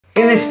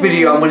In this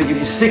video, I'm going to give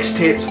you 6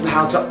 tips on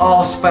how to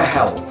ask for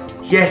help.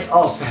 Yes,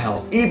 ask for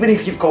help. Even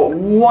if you've got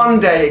 1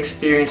 day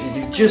experience, if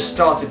you've just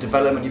started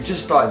development, you've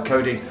just started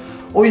coding,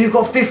 or you've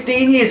got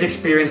 15 years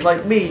experience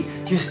like me,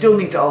 you still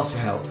need to ask for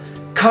help.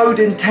 Code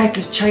and tech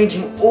is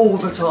changing all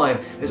the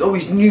time. There's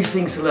always new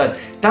things to learn.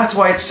 That's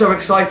why it's so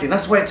exciting.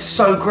 That's why it's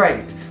so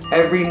great.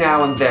 Every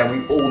now and then,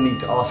 we all need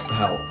to ask for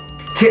help.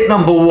 Tip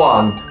number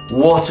 1,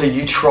 what are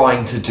you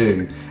trying to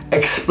do?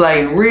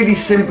 Explain really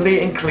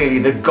simply and clearly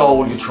the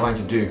goal you're trying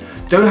to do.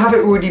 Don't have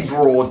it really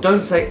broad.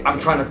 Don't say, I'm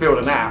trying to build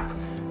an app.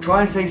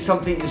 Try and say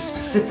something you're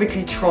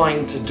specifically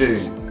trying to do.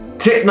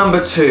 Tip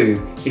number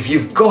 2, if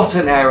you've got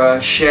an error,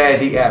 share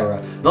the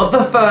error. Not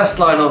the first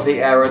line of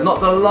the error,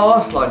 not the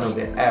last line of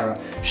the error.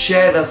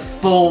 Share the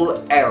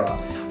full error.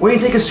 When you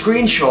take a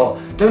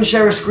screenshot, don't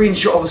share a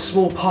screenshot of a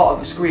small part of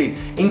the screen.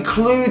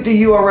 Include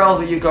the URL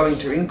that you're going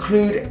to.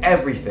 Include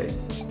everything.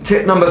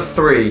 Tip number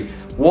 3,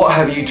 what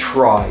have you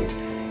tried?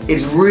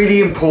 It's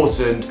really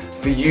important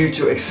for you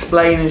to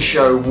explain and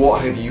show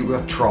what you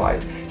have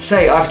tried.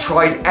 Say, I've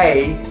tried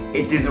A,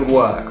 it didn't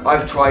work.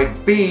 I've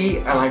tried B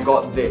and I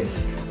got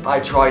this. I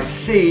tried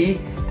C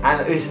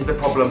and this is the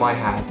problem I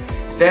had.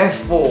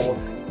 Therefore,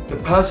 the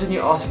person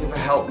you're asking for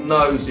help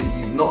knows that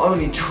you've not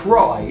only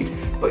tried,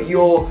 but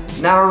you're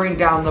narrowing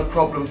down the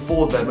problem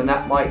for them, and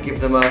that might give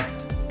them a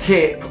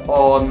tip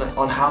on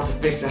how to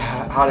fix it,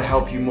 how to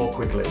help you more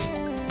quickly.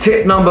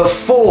 Tip number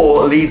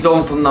 4 leads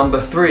on from number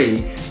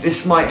 3.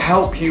 This might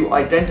help you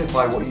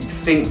identify what you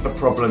think the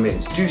problem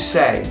is. Do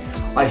say,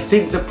 I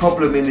think the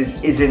problem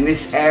is in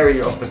this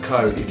area of the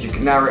code. If you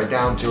can narrow it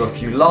down to a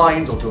few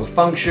lines or to a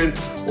function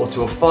or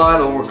to a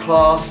file or a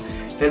class,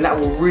 then that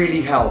will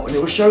really help, and it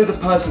will show the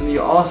person that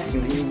you're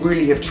asking that you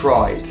really have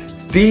tried.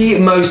 The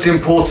most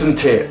important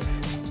tip,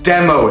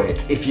 demo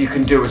it. If you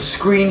can do a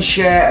screen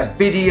share, a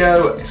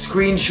video, a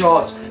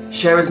screenshot,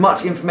 share as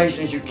much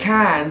information as you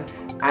can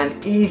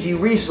and easy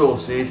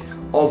resources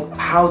of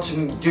how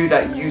to do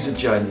that user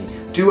journey.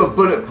 Do a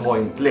bullet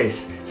point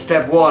list.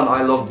 Step 1,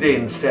 I logged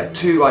in. Step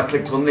 2, I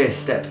clicked on this.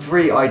 Step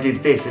 3, I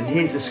did this, and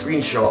here's the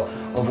screenshot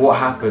of what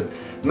happened.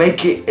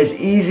 Make it as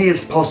easy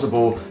as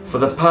possible for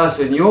the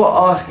person you're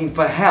asking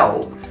for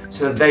help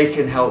so that they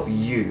can help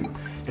you.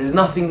 There's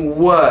nothing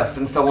worse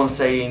than someone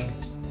saying,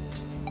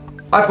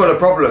 I've got a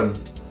problem,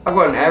 I've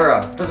got an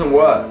error, it doesn't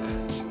work.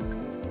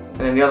 And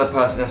then the other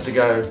person has to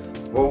go,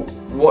 well,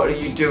 what are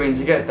you doing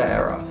to get the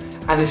error?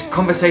 And this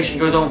conversation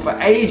goes on for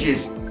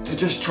ages to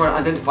just try and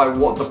identify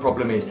what the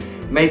problem is.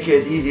 Make it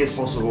as easy as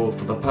possible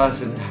for the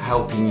person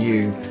helping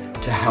you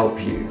to help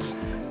you.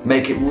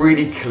 Make it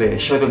really clear.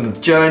 Show them the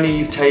journey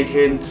you've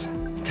taken.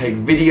 Take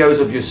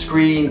videos of your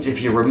screens if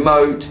you're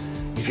remote.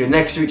 If you're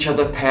next to each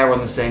other, pair on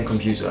the same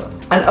computer.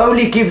 And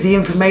only give the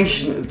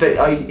information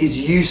that is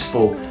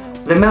useful.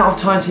 The amount of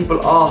times people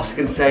ask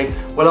and say,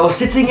 well, I was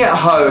sitting at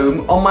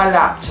home on my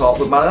laptop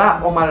with my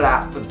lap on my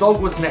lap, the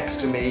dog was next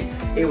to me,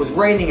 it was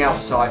raining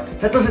outside.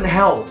 That doesn't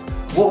help.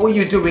 What were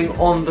you doing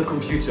on the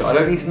computer? I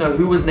don't need to know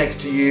who was next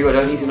to you, I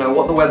don't need to know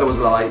what the weather was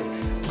like.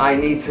 I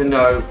need to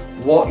know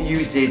what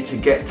you did to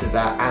get to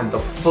that and the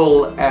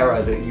full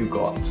error that you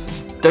got.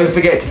 Don't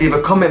forget to leave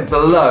a comment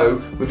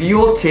below with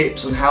your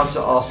tips on how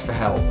to ask for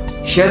help.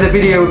 Share the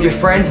video with your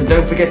friends and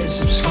don't forget to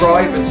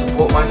subscribe and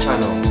support my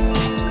channel.